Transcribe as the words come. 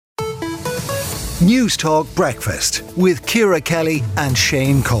News Talk Breakfast with Ciara Kelly and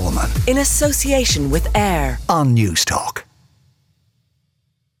Shane Coleman. In association with AIR on News Talk.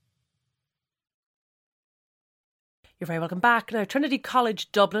 You're very welcome back. Now, Trinity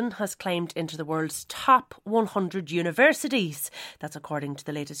College Dublin has climbed into the world's top 100 universities. That's according to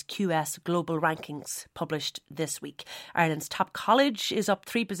the latest QS Global Rankings published this week. Ireland's top college is up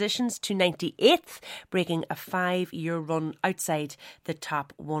 3 positions to 98th, breaking a 5-year run outside the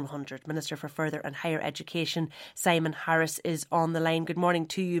top 100. Minister for Further and Higher Education, Simon Harris, is on the line. Good morning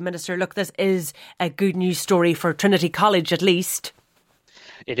to you, Minister. Look, this is a good news story for Trinity College, at least.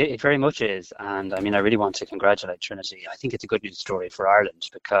 It very much is. And I mean, I really want to congratulate Trinity. I think it's a good news story for Ireland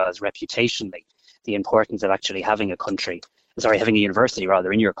because reputationally, the importance of actually having having a university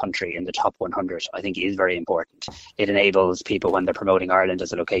in your country in the top 100, I think is very important. It enables people when they're promoting Ireland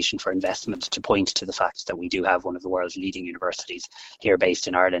as a location for investment to point to the fact that we do have one of the world's leading universities here based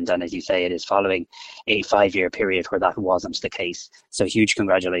in Ireland. And as you say, it is following a 5-year period where that wasn't the case. So huge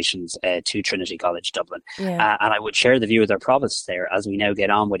congratulations to Trinity College Dublin. Yeah. And I would share the view of their province there as we now get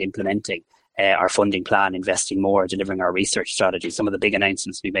on with implementing our funding plan, investing more, delivering our research strategy, some of the big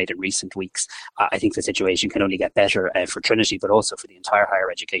announcements we made in recent weeks. I think the situation can only get better for Trinity, but also for the entire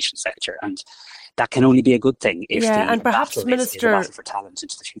higher education sector. And that can only be a good thing if and perhaps, battle Minister, is a battle for talent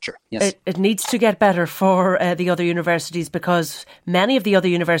into the future. Yes. It needs to get better for the other universities because many of the other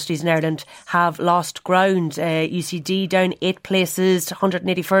universities in Ireland have lost ground. UCD down 8 places,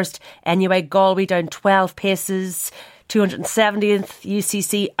 181st. NUI Galway down 12 places. 270th,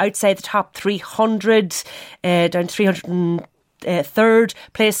 UCC outside the top 300, down 303rd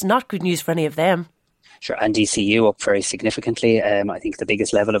place. Not good news for any of them. Sure, and DCU up very significantly. I think the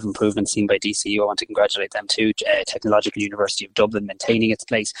biggest level of improvement seen by DCU, I want to congratulate them too. Technological University of Dublin maintaining its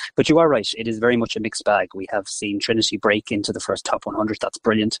place. But you are right, it is very much a mixed bag. We have seen Trinity break into the first top 100. That's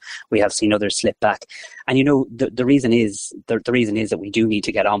brilliant. We have seen others slip back. And you know, the reason is that we do need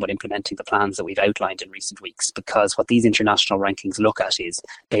to get on with implementing the plans that we've outlined in recent weeks, because what these international rankings look at is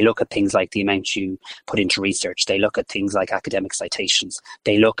they look at things like the amount you put into research. They look at things like academic citations.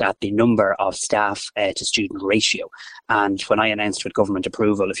 They look at the number of staff to student ratio. And when I announced with government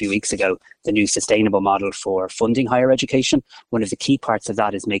approval a few weeks ago the new sustainable model for funding higher education, one of the key parts of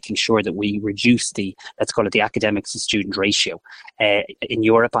that is making sure that we reduce the, let's call it the academics to student ratio. In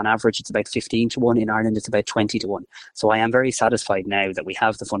Europe, on average, it's about 15-1. In Ireland, it's about 20-1. So I am very satisfied now that we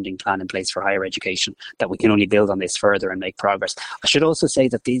have the funding plan in place for higher education, that we can only build on this further and make progress. I should also say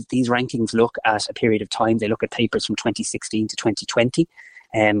that these rankings look at a period of time. They look at papers from 2016 to 2020.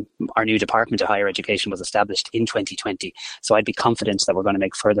 Our new Department of Higher Education was established in 2020, so I'd be confident that we're going to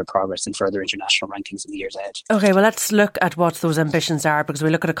make further progress in further international rankings in the years ahead. OK, well, let's look at what those ambitions are, because we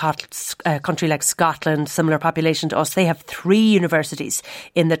look at a country like Scotland, similar population to us. They have 3 universities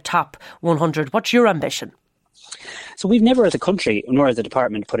in the top 100. What's your ambition? So we've never as a country, nor as a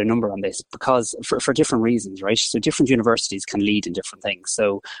department, put a number on this because for different reasons, right? So different universities can lead in different things.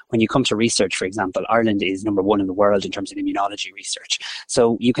 So when you come to research, for example, Ireland is number 1 in the world in terms of immunology research.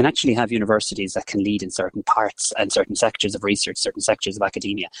 So you can actually have universities that can lead in certain parts and certain sectors of research, certain sectors of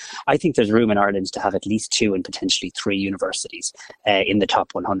academia. I think there's room in Ireland to have at least 2 and potentially 3 universities in the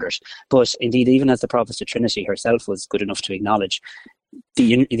top 100. But indeed, even as the Provost of Trinity herself was good enough to acknowledge,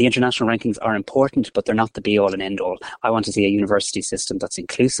 the international rankings are important, but they're not the be-all and end-all. I want to see a university system that's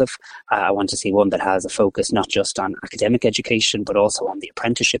inclusive. I want to see one that has a focus not just on academic education, but also on the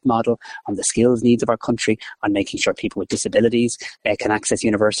apprenticeship model, on the skills needs of our country, on making sure people with disabilities can access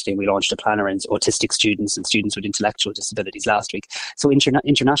university. We launched a plan around autistic students and students with intellectual disabilities last week. So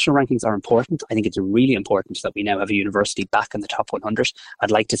international rankings are important. I think it's really important that we now have a university back in the top 100.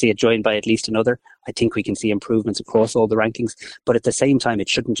 I'd like to see it joined by at least another. I think we can see improvements across all the rankings, but at the same time, it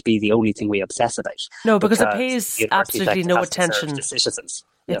shouldn't be the only thing we obsess about. No, because it pays absolutely no attention. Minister,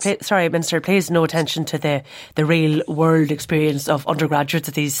 it pays no attention to the real world experience of undergraduates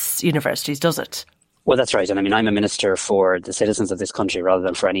at these universities, does it? Well, that's right. And I mean, I'm a minister for the citizens of this country rather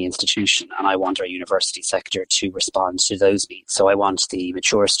than for any institution. And I want our university sector to respond to those needs. So I want the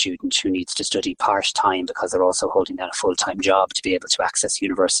mature student who needs to study part-time because they're also holding down a full-time job to be able to access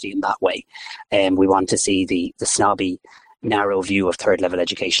university in that way. We want to see the snobby narrow view of third level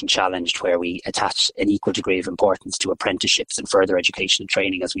education challenged, where we attach an equal degree of importance to apprenticeships and further education and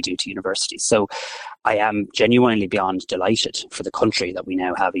training as we do to universities. So I am genuinely beyond delighted for the country that we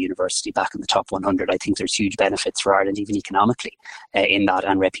now have a university back in the top 100. I think there's huge benefits for Ireland, even economically, in that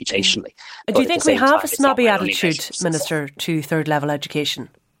and reputationally. Do you think we have a snobby attitude, Minister, to third level education?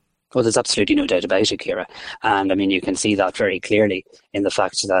 Well, there's absolutely no doubt about it, Ciara. And I mean, you can see that very clearly in the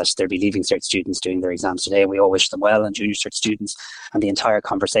fact that there'll be Leaving Cert students doing their exams today, and we all wish them well, and Junior Cert students. And the entire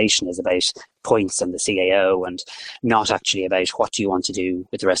conversation is about points and the CAO, and not actually about what do you want to do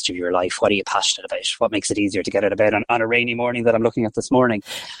with the rest of your life, what are you passionate about, what makes it easier to get out of bed on a rainy morning that I'm looking at this morning.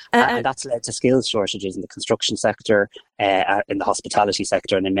 And that's led to skills shortages in the construction sector, in the hospitality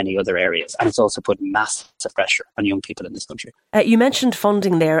sector, and in many other areas. And it's also put massive pressure on young people in this country. You mentioned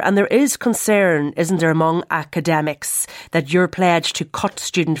funding there, and there is concern, isn't there, among academics that your pledge to cut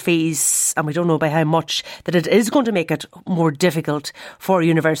student fees, and we don't know by how much, that it is going to make it more difficult for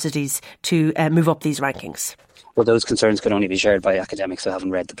universities to move up these rankings. Well, those concerns can only be shared by academics who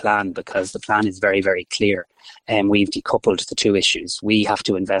haven't read the plan, because the plan is very, very clear. And we've decoupled the two issues. We have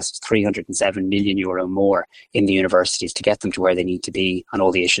to invest €307 million more in the universities to get them to where they need to be on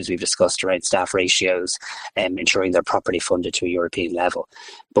all the issues we've discussed around staff ratios and ensuring they're properly funded to a European level.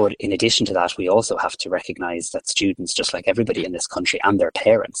 But in addition to that, we also have to recognise that students, just like everybody in this country and their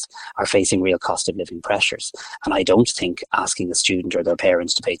parents, are facing real cost of living pressures. And I don't think asking a student or their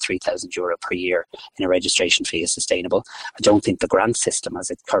parents to pay €3,000 per year in a registration fee is sustainable. I don't think the grant system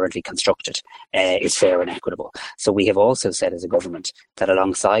as it's currently constructed is fair and equitable. So we have also said as a government that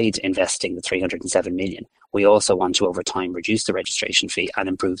alongside investing the 307 million, we also want to over time reduce the registration fee and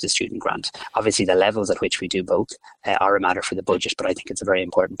improve the student grant. Obviously the levels at which we do both are a matter for the budget, but I think it's a very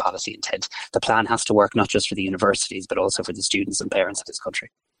important policy intent. The plan has to work not just for the universities but also for the students and parents of this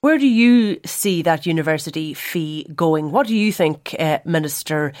country. Where do you see that university fee going? What do you think,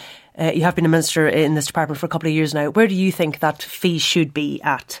 Minister? You have been a minister in this department for a couple of years now. Where do you think that fee should be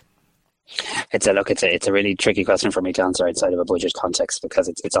at? It's a really tricky question for me to answer outside of a budget context, because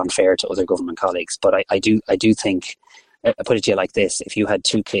it's unfair to other government colleagues. But I do think, I put it to you like this: if you had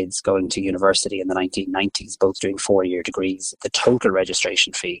two kids going to university in the 1990s, both doing 4-year degrees, the total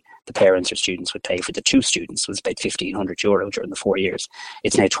registration fee the parents or students would pay for the two students was about €1,500 during the 4 years.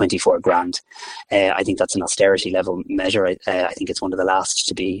 It's now 24 grand. I think that's an austerity level measure. I think it's one of the last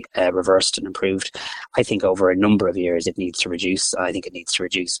to be reversed and improved. I think over a number of years it needs to reduce. I think it needs to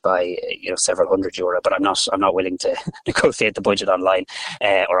reduce by several €100, but I'm not willing to negotiate the budget online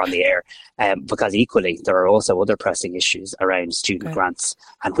or on the air, because equally there are also other pressing issues around student grants,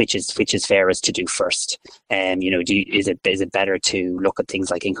 and which is fairest to do first. Is it better to look at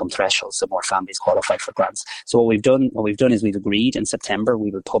things like income thresholds so more families qualify for grants? So what we've done is we've agreed in September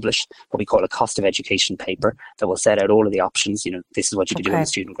we will publish what we call a cost of education paper that will set out all of the options. This is what you could do on the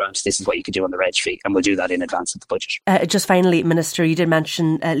student grants, this is what you could do on the reg fee, and we'll do that in advance of the budget. Just finally, Minister, you did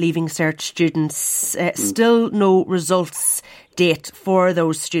mention Leaving Cert students. Still no results date for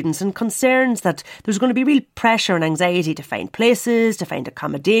those students, and concerns that there's going to be real pressure and anxiety to find places, to find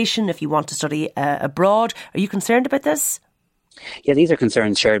accommodation if you want to study abroad. Are you concerned about this? Yeah, these are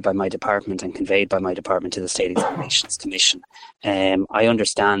concerns shared by my department and conveyed by my department to the State Examinations Commission. I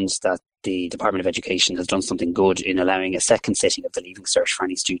understand that the Department of Education has done something good in allowing a second sitting of the Leaving Cert for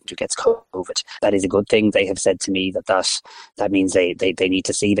any student who gets COVID. That is a good thing. They have said to me that means they need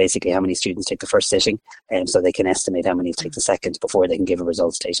to see basically how many students take the first sitting, so they can estimate how many take the second before they can give a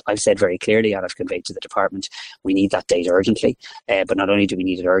results date. I've said very clearly, and I've conveyed to the department, we need that date urgently, but not only do we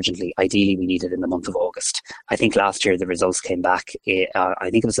need it urgently, ideally we need it in the month of August. I think last year the results came back, I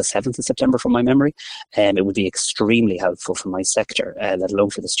think it was the 7th of September from my memory. It would be extremely helpful for my sector, let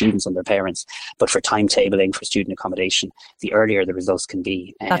alone for the students and their parents, but for timetabling, for student accommodation, the earlier the results can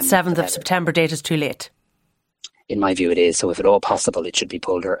be. That 7th of September date is too late. In my view, it is. So if at all possible, it should be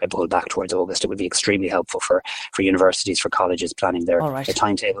pulled back towards August. It would be extremely helpful for universities, for colleges planning their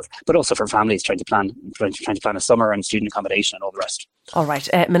timetables, but also for families trying to plan a summer and student accommodation and all the rest. All right.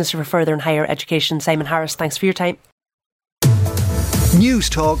 Minister for Further and Higher Education, Simon Harris, thanks for your time. News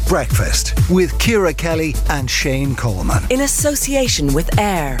Talk Breakfast with Ciara Kelly and Shane Coleman. In association with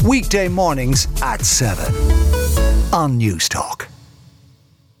AIR. Weekday mornings at 7 on News Talk.